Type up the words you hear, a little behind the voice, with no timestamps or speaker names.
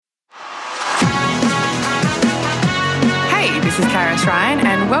this is Karis Ryan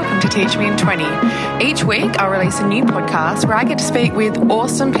and welcome to Teach Me in 20. Each week I'll release a new podcast where I get to speak with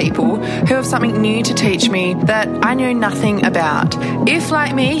awesome people who have something new to teach me that I know nothing about. If,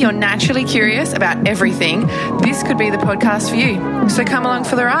 like me, you're naturally curious about everything, this could be the podcast for you. So come along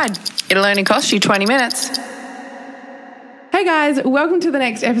for the ride. It'll only cost you 20 minutes. Hey guys, welcome to the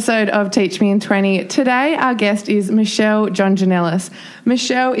next episode of Teach Me in 20. Today our guest is Michelle Jonjanellis.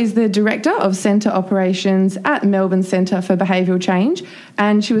 Michelle is the Director of Centre Operations at Melbourne Centre for Behavioural Change,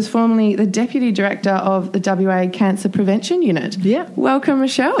 and she was formerly the Deputy Director of the WA Cancer Prevention Unit. Yeah. Welcome,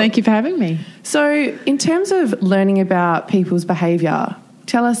 Michelle. Thank you for having me. So in terms of learning about people's behaviour,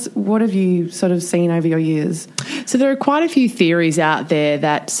 tell us, what have you sort of seen over your years? So there are quite a few theories out there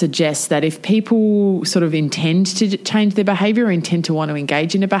that suggest that if people sort of intend to change their behaviour or intend to want to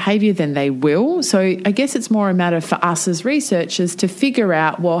engage in a behaviour, then they will. So I guess it's more a matter for us as researchers to figure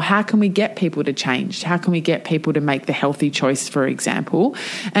out, well, how can we get people to change? How can we get people to make the healthy choice, for example?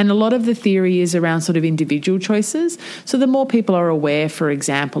 And a lot of the theory is around sort of individual choices. So the more people are aware, for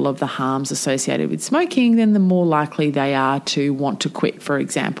example, of the harms associated with smoking, then the more likely they are to want to quit, for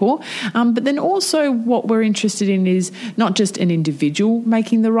example. But then also what we're interested in is not just an individual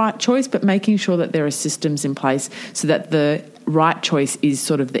making the right choice, but making sure that there are systems in place so that the right choice is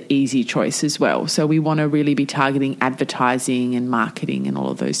sort of the easy choice as well. So we want to really be targeting advertising and marketing and all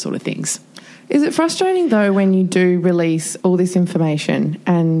of those sort of things. Is it frustrating, though, when you do release all this information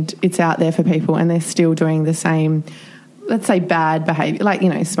and it's out there for people and they're still doing the same, let's say, bad behaviour, like,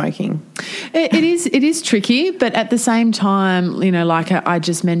 smoking? It is tricky, but at the same time, like I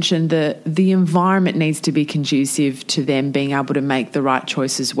just mentioned, the environment needs to be conducive to them being able to make the right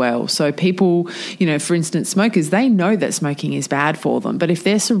choice as well. So people, for instance, smokers, they know that smoking is bad for them, but if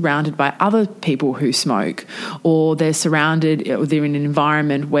they're surrounded by other people who smoke, or they're in an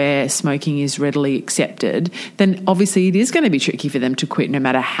environment where smoking is readily accepted, then obviously it is going to be tricky for them to quit no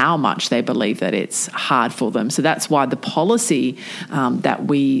matter how much they believe that it's hard for them. So that's why the policy that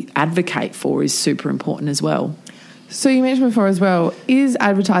we advocate for is super important as well. So you mentioned before as well, is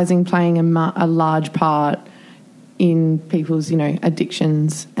advertising playing a large part in people's,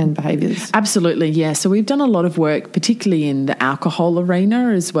 addictions and behaviours? Absolutely, yeah. So we've done a lot of work, particularly in the alcohol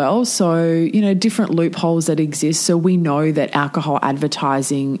arena as well. So, different loopholes that exist. So we know that alcohol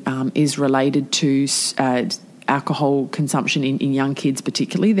advertising is related to alcohol consumption in young kids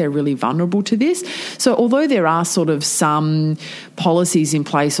particularly. They're really vulnerable to this. So although there are sort of some policies in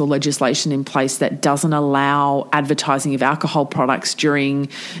place or legislation in place that doesn't allow advertising of alcohol products during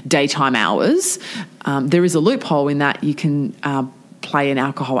daytime hours, there is a loophole in that you can play an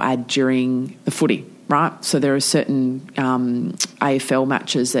alcohol ad during the footy. Right, so there are certain AFL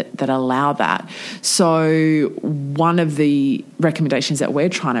matches that allow that. So one of the recommendations that we're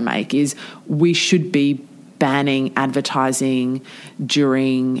trying to make is we should be banning advertising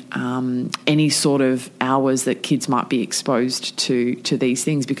during any sort of hours that kids might be exposed to these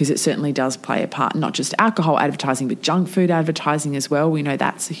things, because it certainly does play a part, not just alcohol advertising, but junk food advertising as well. We know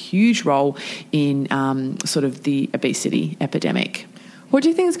that's a huge role in sort of the obesity epidemic. What do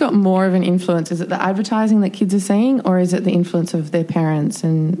you think has got more of an influence? Is it the advertising that kids are seeing, or is it the influence of their parents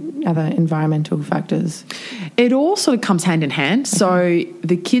and other environmental factors? It all sort of comes hand in hand. So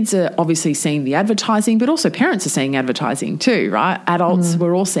the kids are obviously seeing the advertising, but also parents are seeing advertising too, right? Adults,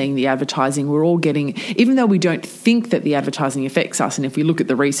 we're all seeing the advertising. We're all getting, even though we don't think that the advertising affects us, and if we look at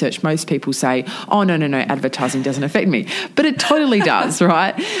the research, most people say, oh, no, advertising doesn't affect me. But it totally does,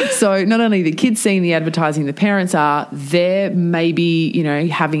 right? So not only the kids seeing the advertising, the parents are, they're maybe,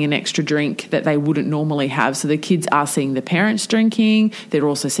 having an extra drink that they wouldn't normally have. So the kids are seeing the parents drinking. They're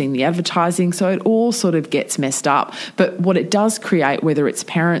also seeing the advertising. So it all sort of gets messed up. But what it does create, whether it's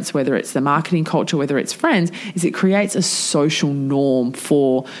parents, whether it's the marketing culture, whether it's friends, is it creates a social norm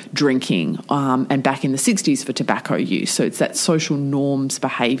for drinking, and back in the 60s for tobacco use. So it's that social norms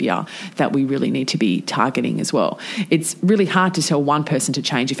behaviour that we really need to be targeting as well. It's really hard to tell one person to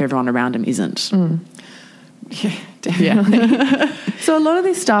change if everyone around them isn't. Yeah, definitely. Yeah. So a lot of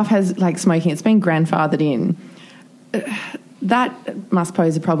this stuff has, like smoking, it's been grandfathered in. That must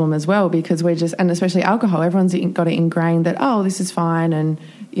pose a problem as well, because we're just, and especially alcohol, everyone's got it ingrained that, oh, this is fine. And,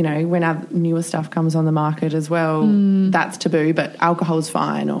 when our newer stuff comes on the market as well, that's taboo, but alcohol is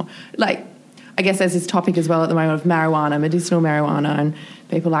fine. Or I guess there's this topic as well at the moment of marijuana, medicinal marijuana, and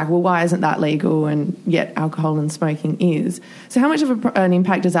people are like, well, why isn't that legal? And yet alcohol and smoking is. So how much of an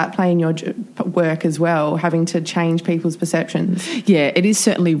impact does that play in your work as well, having to change people's perceptions. Yeah, it is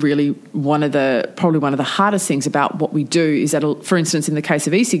certainly really probably one of the hardest things about what we do is that, for instance, in the case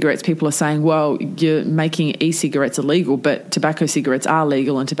of e-cigarettes, people are saying, well, you're making e-cigarettes illegal, but tobacco cigarettes are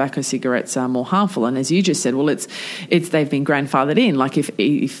legal and tobacco cigarettes are more harmful. And as you just said, well, it's they've been grandfathered in. Like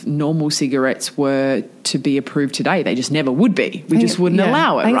if normal cigarettes were to be approved today, they just never would be. We just wouldn't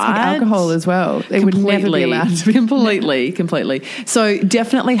allow it, I think right? It's like alcohol as well. It would never be allowed to be. Completely. So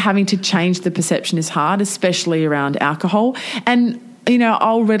definitely having to change the perception is hard, especially around alcohol. And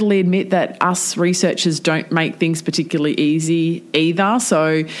I'll readily admit that us researchers don't make things particularly easy either.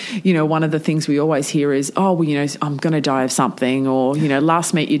 So, one of the things we always hear is, I'm going to die of something, or,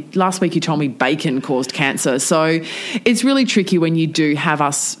 last week you told me bacon caused cancer. So it's really tricky when you do have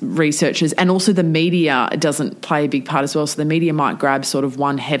us researchers, and also the media doesn't play a big part as well. So the media might grab sort of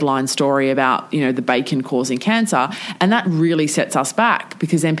one headline story about, the bacon causing cancer, and that really sets us back,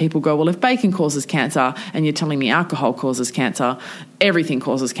 because then people go, well, if bacon causes cancer and you're telling me alcohol causes cancer, everything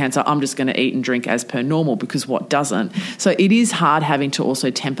causes cancer, I'm just going to eat and drink as per normal, because what doesn't? So it is hard having to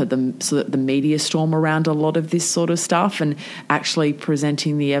also temper them so that the media storm around a lot of this sort of stuff and actually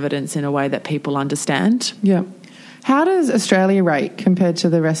presenting the evidence in a way that people understand. Yeah. How does Australia rate compared to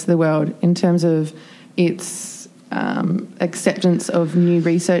the rest of the world in terms of its acceptance of new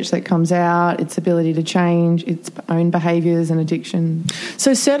research that comes out, its ability to change its own behaviours and addiction?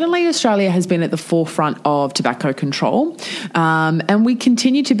 So certainly Australia has been at the forefront of tobacco control, and we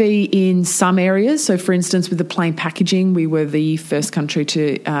continue to be in some areas. So for instance, with the plain packaging, we were the first country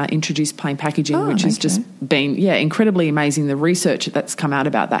to introduce plain packaging, which has just been incredibly amazing. The research that's come out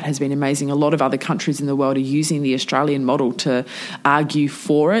about that has been amazing. A lot of other countries in the world are using the Australian model to argue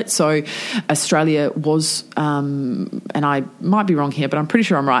for it. So Australia was, and I might be wrong here, but I'm pretty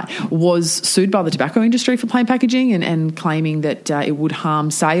sure I'm right, was sued by the tobacco industry for plain packaging and claiming that it would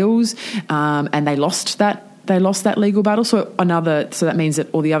harm sales, and they lost that. They lost that legal battle. So that means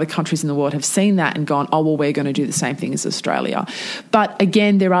that all the other countries in the world have seen that and gone, oh, well, we're going to do the same thing as Australia. But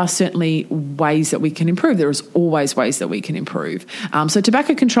again, there are certainly ways that we can improve. There is always ways that we can improve. So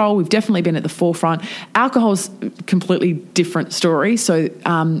tobacco control, we've definitely been at the forefront. Alcohol's a completely different story. So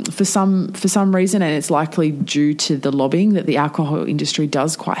for some reason, and it's likely due to the lobbying that the alcohol industry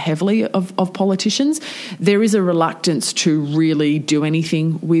does quite heavily of politicians, there is a reluctance to really do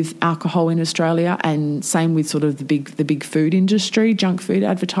anything with alcohol in Australia, and same with sort of the big food industry, junk food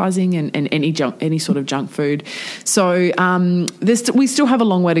advertising, and any sort of junk food. So we still have a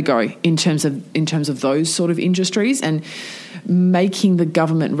long way to go in terms of those sort of industries, and making the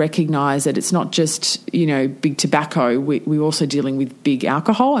government recognise that it's not just big tobacco. We're also dealing with big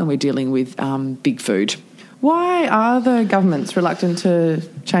alcohol, and we're dealing with big food. Why are the governments reluctant to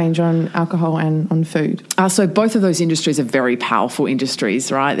change on alcohol and on food? So both of those industries are very powerful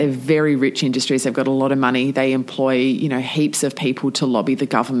industries, right? They're very rich industries. They've got a lot of money. They employ, heaps of people to lobby the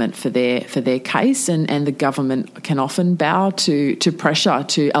government for their case, and the government can often bow to pressure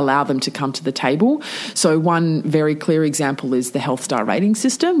to allow them to come to the table. So one very clear example is the Health Star rating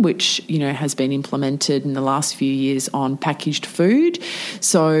system, which, has been implemented in the last few years on packaged food.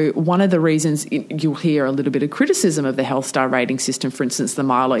 So one of the reasons you'll hear a little bit of criticism of the Health Star rating system, for instance, the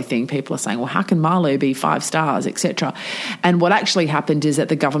Milo thing, people are saying, well, how can Milo be 5 stars, etc.? And what actually happened is that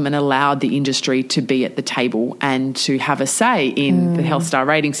the government allowed the industry to be at the table and to have a say in the Health Star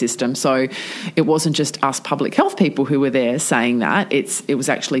rating system. So it wasn't just us public health people who were there saying that. It was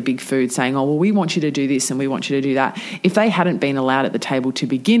actually Big Food saying, oh, well, we want you to do this and we want you to do that. If they hadn't been allowed at the table to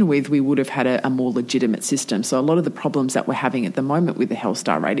begin with, we would have had a more legitimate system. So a lot of the problems that we're having at the moment with the Health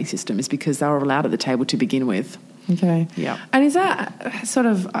Star rating system is because they were allowed at the table to begin with. Okay. Yeah. And is that sort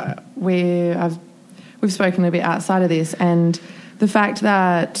of where we've spoken a bit outside of this, and the fact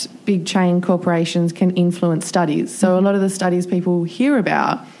that big chain corporations can influence studies. So a lot of the studies people hear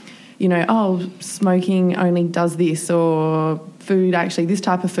about, smoking only does this, or food, actually, this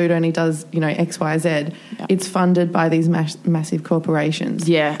type of food only does, X, Y, Z. Yeah. It's funded by these massive corporations.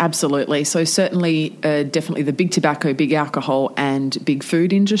 Yeah, absolutely. So certainly, definitely the big tobacco, big alcohol and big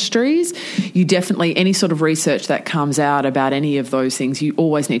food industries, any sort of research that comes out about any of those things, you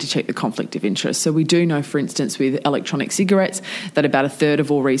always need to check the conflict of interest. So we do know, for instance, with electronic cigarettes, that about 1/3 of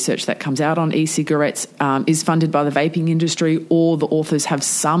all research that comes out on e-cigarettes is funded by the vaping industry, or the authors have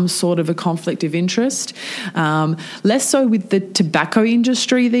some sort of a conflict of interest. Less so with the tobacco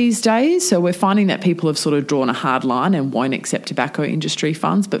industry these days. So we're finding that people have sort of drawn a hard line and won't accept tobacco industry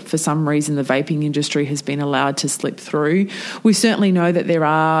funds, but for some reason the vaping industry has been allowed to slip through. We certainly know that there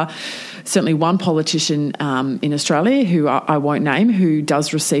are certainly one politician in Australia, who I won't name, who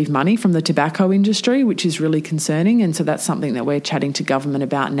does receive money from the tobacco industry, which is really concerning. And so that's something that we're chatting to government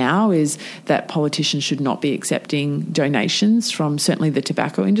about now, is that politicians should not be accepting donations from certainly the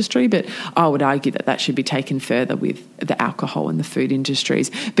tobacco industry. But I would argue that that should be taken further with the alcohol and the food industries.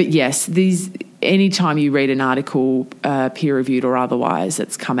 But yes, anytime you read an article, peer-reviewed or otherwise,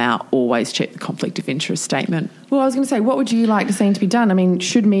 that's come out, always check the conflict of interest statement. Well, I was going to say, what would you like to see to be done? I mean,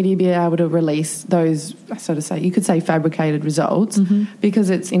 should media be able to release those, you could say fabricated results, because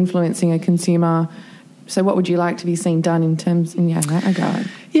it's influencing a consumer? So what would you like to be seen done in that regard?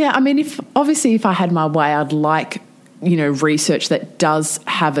 Yeah, I mean, if I had my way, I'd like research that does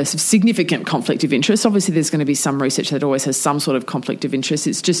have a significant conflict of interest. Obviously, there's going to be some research that always has some sort of conflict of interest.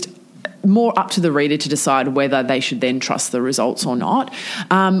 It's just more up to the reader to decide whether they should then trust the results or not.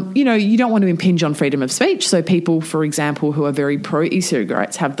 You don't want to impinge on freedom of speech. So people, for example, who are very pro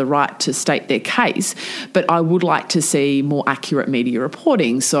e-cigarettes have the right to state their case, but I would like to see more accurate media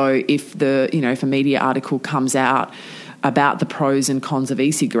reporting. So if if a media article comes out about the pros and cons of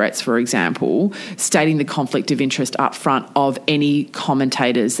e-cigarettes, for example, stating the conflict of interest up front of any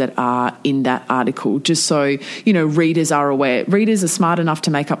commentators that are in that article, just so, readers are aware. Readers are smart enough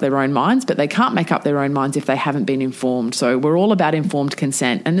to make up their own minds, but they can't make up their own minds if they haven't been informed. So we're all about informed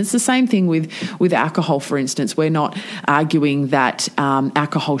consent. And it's the same thing with alcohol, for instance. We're not arguing that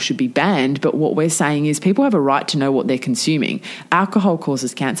alcohol should be banned, but what we're saying is people have a right to know what they're consuming. Alcohol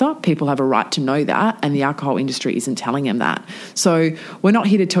causes cancer. People have a right to know that, and the alcohol industry isn't telling them that. So we're not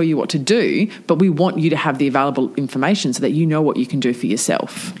here to tell you what to do, but we want you to have the available information so that you know what you can do for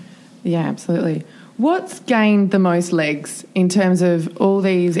yourself. Yeah, absolutely. What's gained the most legs in terms of all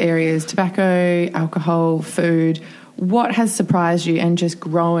these areas, tobacco, alcohol, food? What has surprised you and just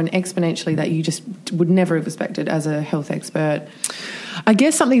grown exponentially that you just would never have expected as a health expert? I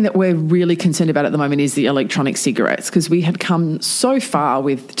guess something that we're really concerned about at the moment is the electronic cigarettes, because we had come so far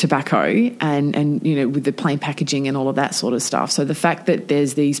with tobacco and with the plain packaging and all of that sort of stuff. So the fact that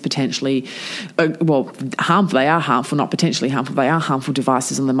there's these potentially, harmful, they are harmful, not potentially harmful, they are harmful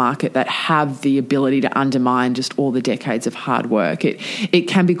devices on the market that have the ability to undermine just all the decades of hard work. It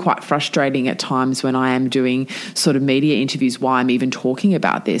can be quite frustrating at times when I am doing sort of media interviews why I'm even talking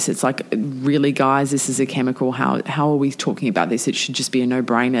about this. It's like, really, guys, this is a chemical. How are we talking about this? It should just be a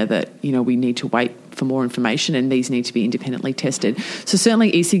no-brainer that we need to wait for more information, and these need to be independently tested. So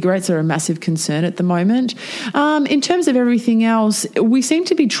certainly e-cigarettes are a massive concern at the moment. In terms of everything else, we seem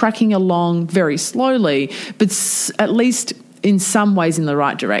to be tracking along very slowly, but at least in some ways in the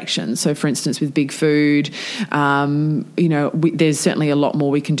right direction. So, for instance, with Big Food, there's certainly a lot more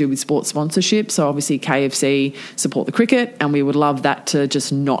we can do with sports sponsorship. So, obviously, KFC support the cricket, and we would love that to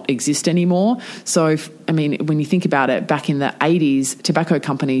just not exist anymore. So, when you think about it, back in the 80s, tobacco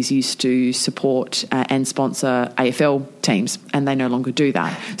companies used to support and sponsor AFL teams, and they no longer do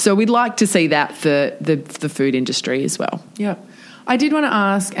that. So, we'd like to see that for the food industry as well. Yeah. I did want to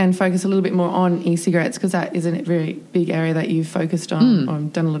ask and focus a little bit more on e-cigarettes, because that is a very big area that you've focused on or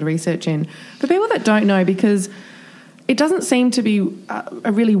done a lot of research in. For people that don't know, because it doesn't seem to be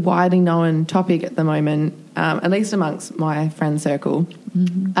a really widely known topic at the moment, at least amongst my friend circle.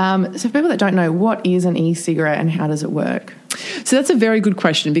 So for people that don't know, what is an e-cigarette and how does it work? So that's a very good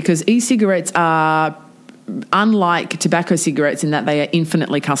question, because e-cigarettes are unlike tobacco cigarettes in that they are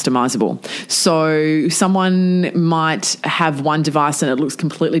infinitely customizable. So someone might have one device and it looks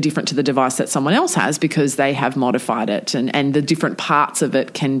completely different to the device that someone else has because they have modified it, and the different parts of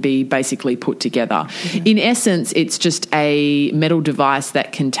it can be basically put together. In essence, it's just a metal device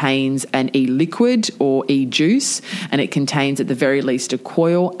that contains an e-liquid or e-juice, and it contains at the very least a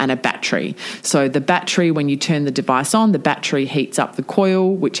coil and a battery. So the battery, when you turn the device on, the battery heats up the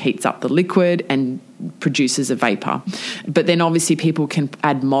coil, which heats up the liquid and produces a vapor. But then obviously people can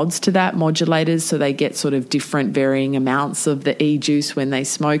add mods to that, modulators, so they get sort of different varying amounts of the e-juice when they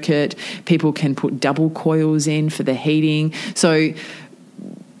smoke it. People can put double coils in for the heating. So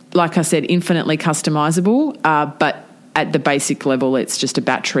like I said, infinitely customizable, but at the basic level it's just a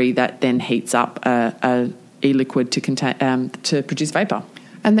battery that then heats up a e-liquid to produce vapor.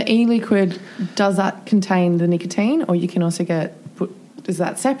 And the e-liquid, does that contain the nicotine, or you can also is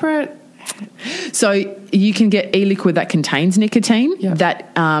that separate? So you can get e-liquid that contains nicotine. Yep. That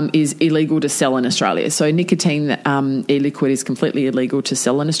is illegal to sell in Australia. So nicotine e-liquid is completely illegal to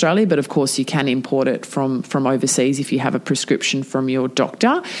sell in Australia, but of course you can import it from overseas if you have a prescription from your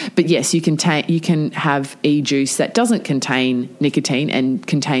doctor. But yes, you can have e-juice that doesn't contain nicotine and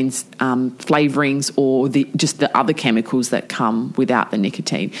contains flavourings or just the other chemicals that come without the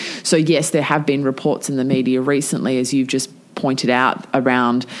nicotine. So yes, there have been reports in the media recently, as you've just pointed out,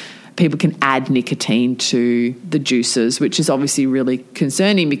 around people can add nicotine to the juices, which is obviously really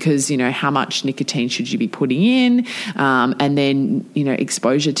concerning because, how much nicotine should you be putting in? And then,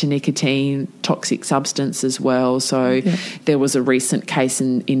 exposure to nicotine, toxic substance as well. So there was a recent case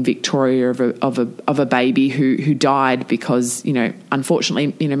in Victoria of a baby who died because,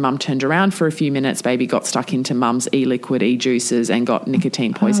 unfortunately, mum turned around for a few minutes, baby got stuck into mum's e-liquid, e-juices and got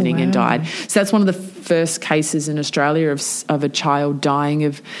nicotine poisoning and died. So that's one of the first cases in Australia of a child dying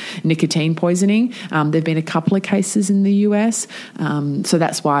of nicotine poisoning. There have been a couple of cases in the US. So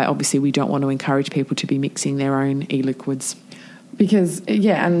that's why obviously we don't want to encourage people to be mixing their own e-liquids. Because,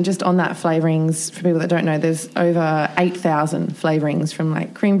 and just on that, flavourings, for people that don't know, there's over 8,000 flavourings from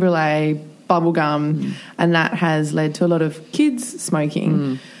like creme brulee, bubblegum, and that has led to a lot of kids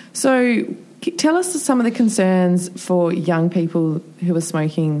smoking. So tell us some of the concerns for young people who are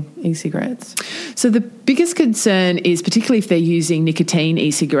smoking e-cigarettes. So the biggest concern is, particularly if they're using nicotine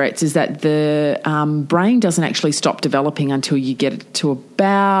e-cigarettes, is that the brain doesn't actually stop developing until you get to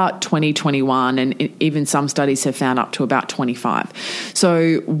about 2021, and even some studies have found up to about 25.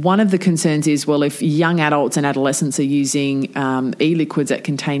 So one of the concerns is, well, if young adults and adolescents are using e-liquids that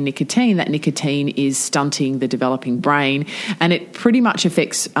contain nicotine, that nicotine is stunting the developing brain, and it pretty much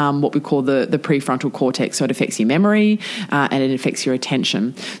affects what we call the prefrontal cortex. So it affects your memory and it affects your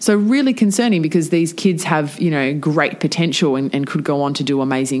attention. So really concerning because these kids have, great potential and could go on to do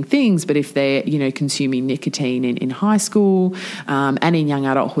amazing things. But if they're, consuming nicotine in high school and in young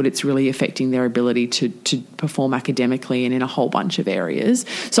adulthood, it's really affecting their ability to perform academically and in a whole bunch of areas.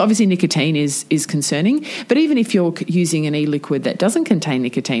 So obviously nicotine is concerning. But even if you're using an e-liquid that doesn't contain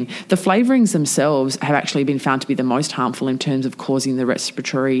nicotine, the flavourings themselves have actually been found to be the most harmful in terms of causing the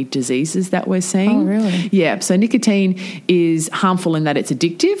respiratory diseases that we're seeing. Oh, really? Yeah. So nicotine is harmful in that it's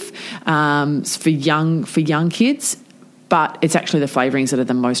addictive for young kids, but it's actually the flavourings that are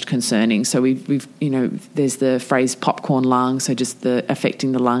the most concerning. So we've there's the phrase popcorn lung, so just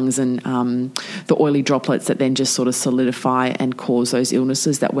affecting the lungs and the oily droplets that then just sort of solidify and cause those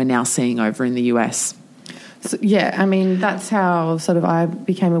illnesses that we're now seeing over in the US. So, that's how sort of I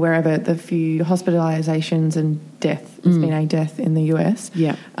became aware of it, the few hospitalisations and death. There's been a death in the US.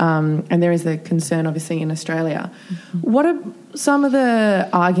 Yeah. And there is the concern, obviously, in Australia. What are some of the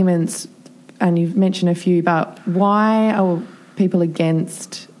arguments, and you've mentioned a few, but why are people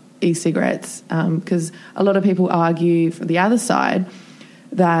against e-cigarettes? Because a lot of people argue from the other side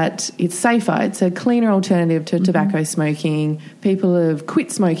that it's safer, it's a cleaner alternative to tobacco smoking. People have quit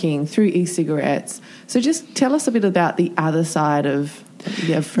smoking through e-cigarettes. So just tell us a bit about the other side of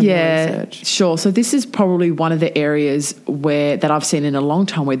from your research. Sure. So this is probably one of the areas that I've seen in a long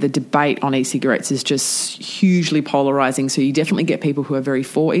time where the debate on e-cigarettes is just hugely polarising. So you definitely get people who are very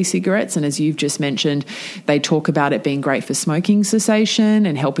for e-cigarettes, and as you've just mentioned, they talk about it being great for smoking cessation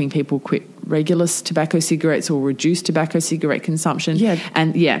and helping people quit regular tobacco cigarettes or reduce tobacco cigarette consumption.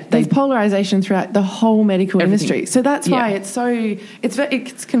 There's polarisation throughout the whole medical industry. So that's why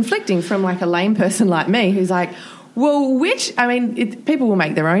it's conflicting from like a lame person like me who's like, well, people will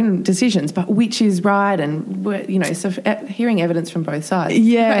make their own decisions, but which is right? And, so hearing evidence from both sides.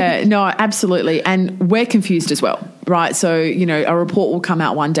 Yeah, no, absolutely. And we're confused as well, right? So, a report will come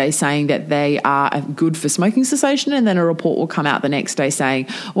out one day saying that they are good for smoking cessation, and then a report will come out the next day saying,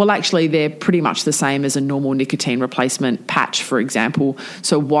 well, actually, they're pretty much the same as a normal nicotine replacement patch, for example.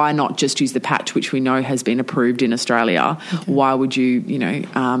 So why not just use the patch, which we know has been approved in Australia? Okay. Why would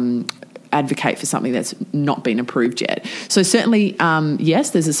you, advocate for something that's not been approved yet? So certainly, yes,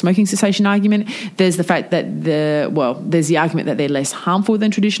 there's a smoking cessation argument. There's the fact that there's the argument that they're less harmful than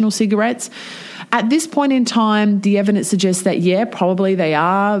traditional cigarettes. At this point in time, the evidence suggests that, probably they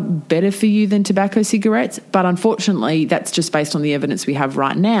are better for you than tobacco cigarettes. But unfortunately, that's just based on the evidence we have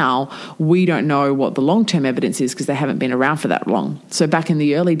right now. We don't know what the long-term evidence is because they haven't been around for that long. So back in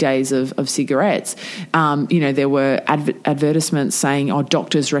the early days of cigarettes, there were advertisements saying,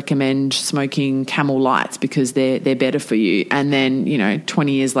 doctors recommend smoking Camel Lights because they're better for you. And then,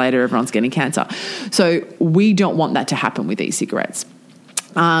 20 years later, everyone's getting cancer. So we don't want that to happen with e-cigarettes.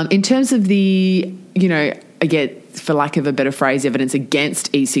 In terms of the, again, for lack of a better phrase, evidence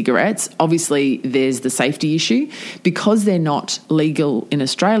against e-cigarettes. Obviously, there's the safety issue. Because they're not legal in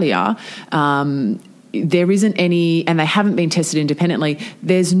Australia, there isn't any, and they haven't been tested independently,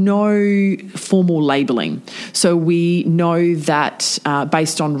 there's no formal labelling. So we know that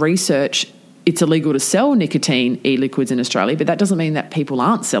based on research, it's illegal to sell nicotine e-liquids in Australia, but that doesn't mean that people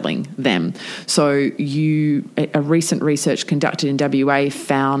aren't selling them. So a recent research conducted in WA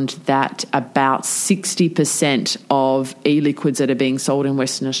found that about 60% of e-liquids that are being sold in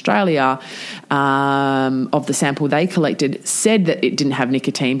Western Australia, of the sample they collected, said that it didn't have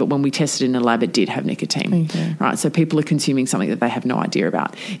nicotine, but when we tested in a lab, it did have nicotine. Okay. Right, so people are consuming something that they have no idea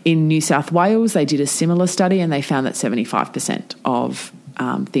about. In New South Wales, they did a similar study and they found that 75% of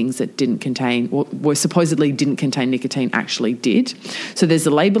things that didn't contain, or were supposedly didn't contain nicotine, actually did. So there's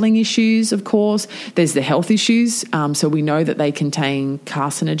the labelling issues, of course. There's the health issues. So we know that they contain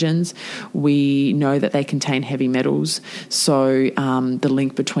carcinogens. We know that they contain heavy metals. So the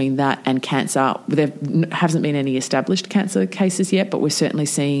link between that and cancer, there hasn't been any established cancer cases yet, but we're certainly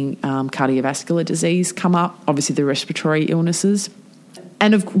seeing cardiovascular disease come up, obviously the respiratory illnesses.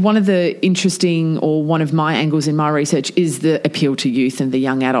 And one of my angles in my research is the appeal to youth and the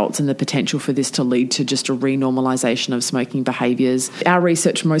young adults and the potential for this to lead to just a renormalisation of smoking behaviours. Our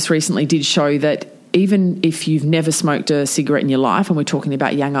research most recently did show that even if you've never smoked a cigarette in your life, and we're talking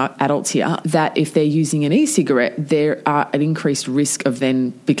about young adults here, that if they're using an e-cigarette, they're at increased risk of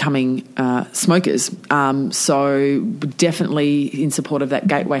then becoming smokers. So definitely in support of that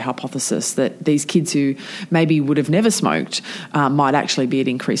gateway hypothesis that these kids who maybe would have never smoked might actually be at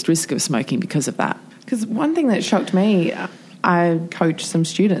increased risk of smoking because of that. Because one thing that shocked me, I coached some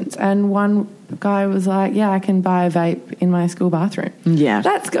students, and one guy was like, yeah, I can buy a vape in my school bathroom. Yeah.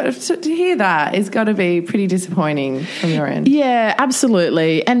 To hear that has got to be pretty disappointing from your end. Yeah,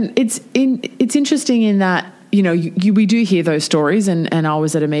 absolutely. And it's interesting in that, you know, we do hear those stories, and I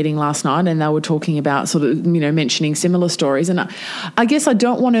was at a meeting last night and they were talking about sort of, you know, mentioning similar stories. And I guess I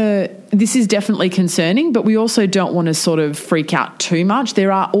don't want to, this is definitely concerning, but we also don't want to sort of freak out too much.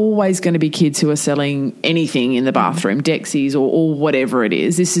 There are always going to be kids who are selling anything in the bathroom, Dexies or whatever it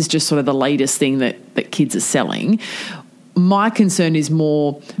is. This is just sort of the latest thing that kids are selling. My concern is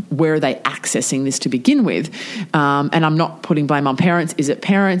more, where are they accessing this to begin with? And I'm not putting blame on parents. Is it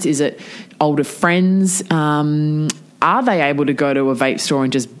parents? Is it older friends? Are they able to go to a vape store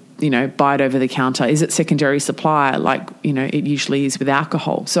and just, you know, buy it over the counter? Is it secondary supply like, you know, it usually is with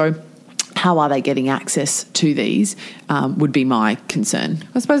alcohol? So how are they getting access to these would be my concern.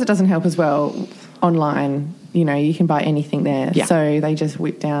 I suppose it doesn't help as well online. You know, you can buy anything there. Yeah. So they just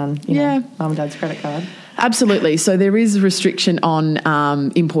whip down, you know, mum and dad's credit card. Absolutely. So there is a restriction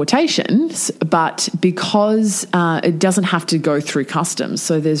on importations, but because it doesn't have to go through customs,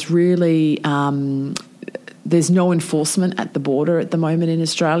 so there's really there's no enforcement at the border at the moment in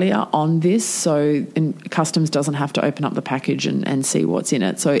Australia on this. So customs doesn't have to open up the package and see what's in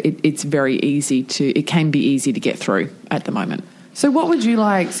it. So it's very easy it can be easy to get through at the moment. So what would you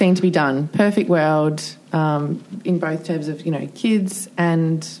like seen to be done? Perfect world, in both terms of, you know, kids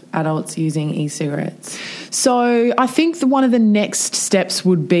and adults using e-cigarettes. So I think one of the next steps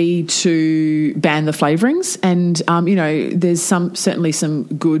would be to ban the flavourings. And, you know, there's certainly some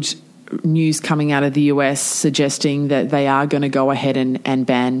good news coming out of the US suggesting that they are going to go ahead and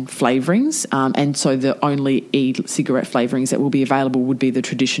ban flavourings. And so the only e-cigarette flavourings that will be available would be the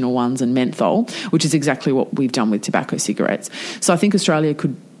traditional ones and menthol, which is exactly what we've done with tobacco cigarettes. So I think Australia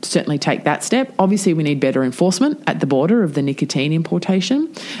could certainly take that step. Obviously, we need better enforcement at the border of the nicotine importation,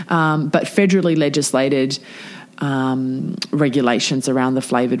 but federally legislated regulations around the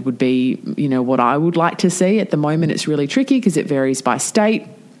flavoured would be, you know, what I would like to see. At the moment, it's really tricky because it varies by state.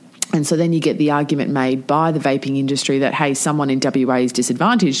 And so then you get the argument made by the vaping industry that, hey, someone in WA is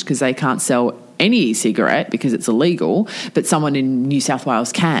disadvantaged because they can't sell any e-cigarette because it's illegal, but someone in New South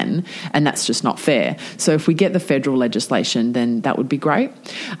Wales can, and that's just not fair. So if we get the federal legislation, then that would be great.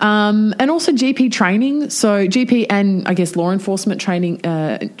 And also GP training. So GP and I guess law enforcement training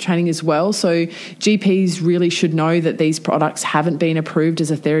as well. So GPs really should know that these products haven't been approved as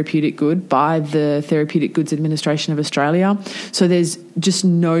a therapeutic good by the Therapeutic Goods Administration of Australia. So there's just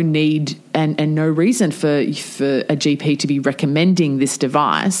no need and no reason for a GP to be recommending this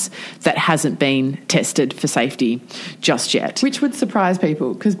device that hasn't been tested for safety just yet. Which would surprise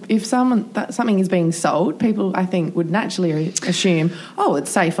people, because if something is being sold, people, I think, would naturally assume, oh, it's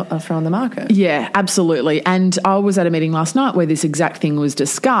safe on the market. Yeah, absolutely. And I was at a meeting last night where this exact thing was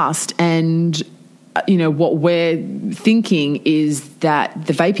discussed, and what we're thinking is that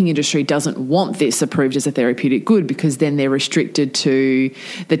the vaping industry doesn't want this approved as a therapeutic good, because then they're restricted to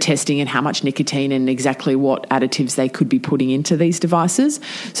the testing and how much nicotine and exactly what additives they could be putting into these devices.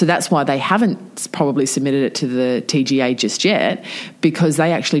 So that's why they haven't probably submitted it to the TGA just yet, because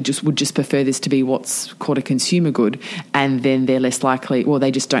they actually would just prefer this to be what's called a consumer good, and then they're less likely, or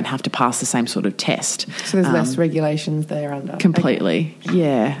they just don't have to pass the same sort of test. So there's less regulations there under. Completely. Okay.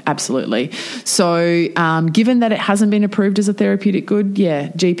 Yeah, absolutely. So given that it hasn't been approved as a therapeutic good,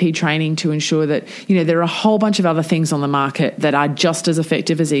 GP training to ensure that, there are a whole bunch of other things on the market that are just as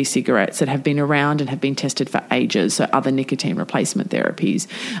effective as e-cigarettes that have been around and have been tested for ages, so other nicotine replacement therapies.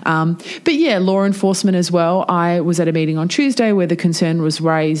 But law enforcement as well. I was at a meeting on Tuesday where the concern was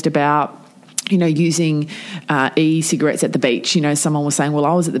raised about using e-cigarettes at the beach. Someone was saying, well,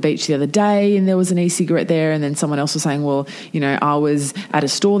 I was at the beach the other day and there was an e-cigarette there. And then someone else was saying, well, I was at a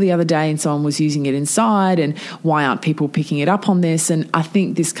store the other day and someone was using it inside, and why aren't people picking it up on this? And I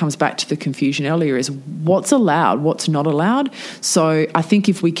think this comes back to the confusion earlier, is what's allowed, what's not allowed. So I think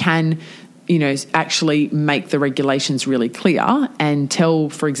if we can actually make the regulations really clear and tell,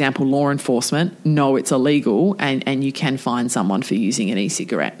 for example, law enforcement, no, it's illegal, and you can fine someone for using an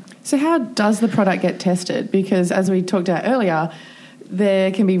e-cigarette. So how does the product get tested? Because as we talked about earlier,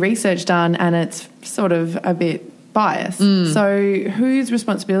 there can be research done and it's sort of a bit biased. So whose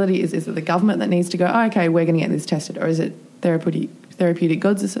responsibility is it the government that needs to go, okay, we're going to get this tested, or is it Therapeutic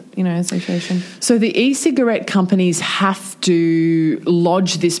Goods Association? So the e-cigarette companies have to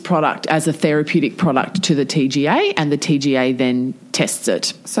lodge this product as a therapeutic product to the TGA, and the TGA then tests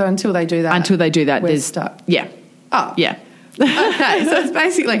it. So until they do that, there's stuck. Yeah. Oh. Yeah. Okay, so it's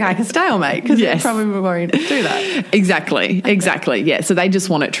basically like a stalemate, because they're probably worried to do that. Exactly. Yeah, so they just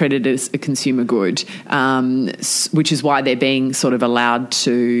want it treated as a consumer good, which is why they're being sort of allowed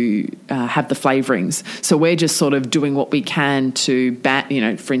to have the flavourings. So we're just sort of doing what we can to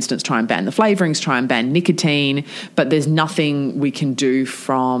ban, for instance, try and ban the flavourings, try and ban nicotine, but there's nothing we can do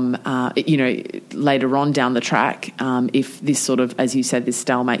from, later on down the track if this sort of, as you said, this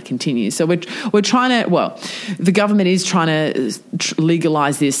stalemate continues. So we're trying to, the government is trying to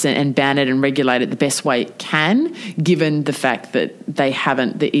legalise this and ban it and regulate it the best way it can, given the fact that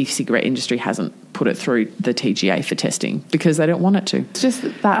the e-cigarette industry hasn't put it through the TGA for testing because they don't want it to. It's just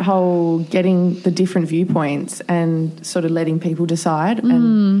that whole getting the different viewpoints and sort of letting people decide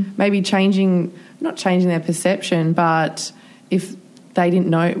and maybe not changing their perception, but if they didn't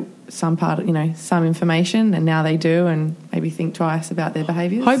know some information and now they do, and maybe think twice about their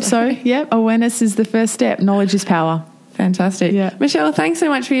behaviours. Hope so. Yep. Awareness is the first step. Knowledge is power. Fantastic. Yeah. Michelle, thanks so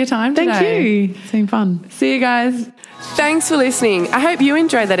much for your time today. Thank you. It's been fun. See you guys. Thanks for listening. I hope you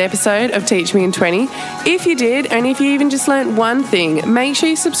enjoyed that episode of Teach Me in 20. If you did, and if you even just learnt one thing, make sure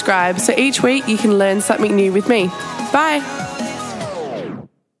you subscribe so each week you can learn something new with me. Bye.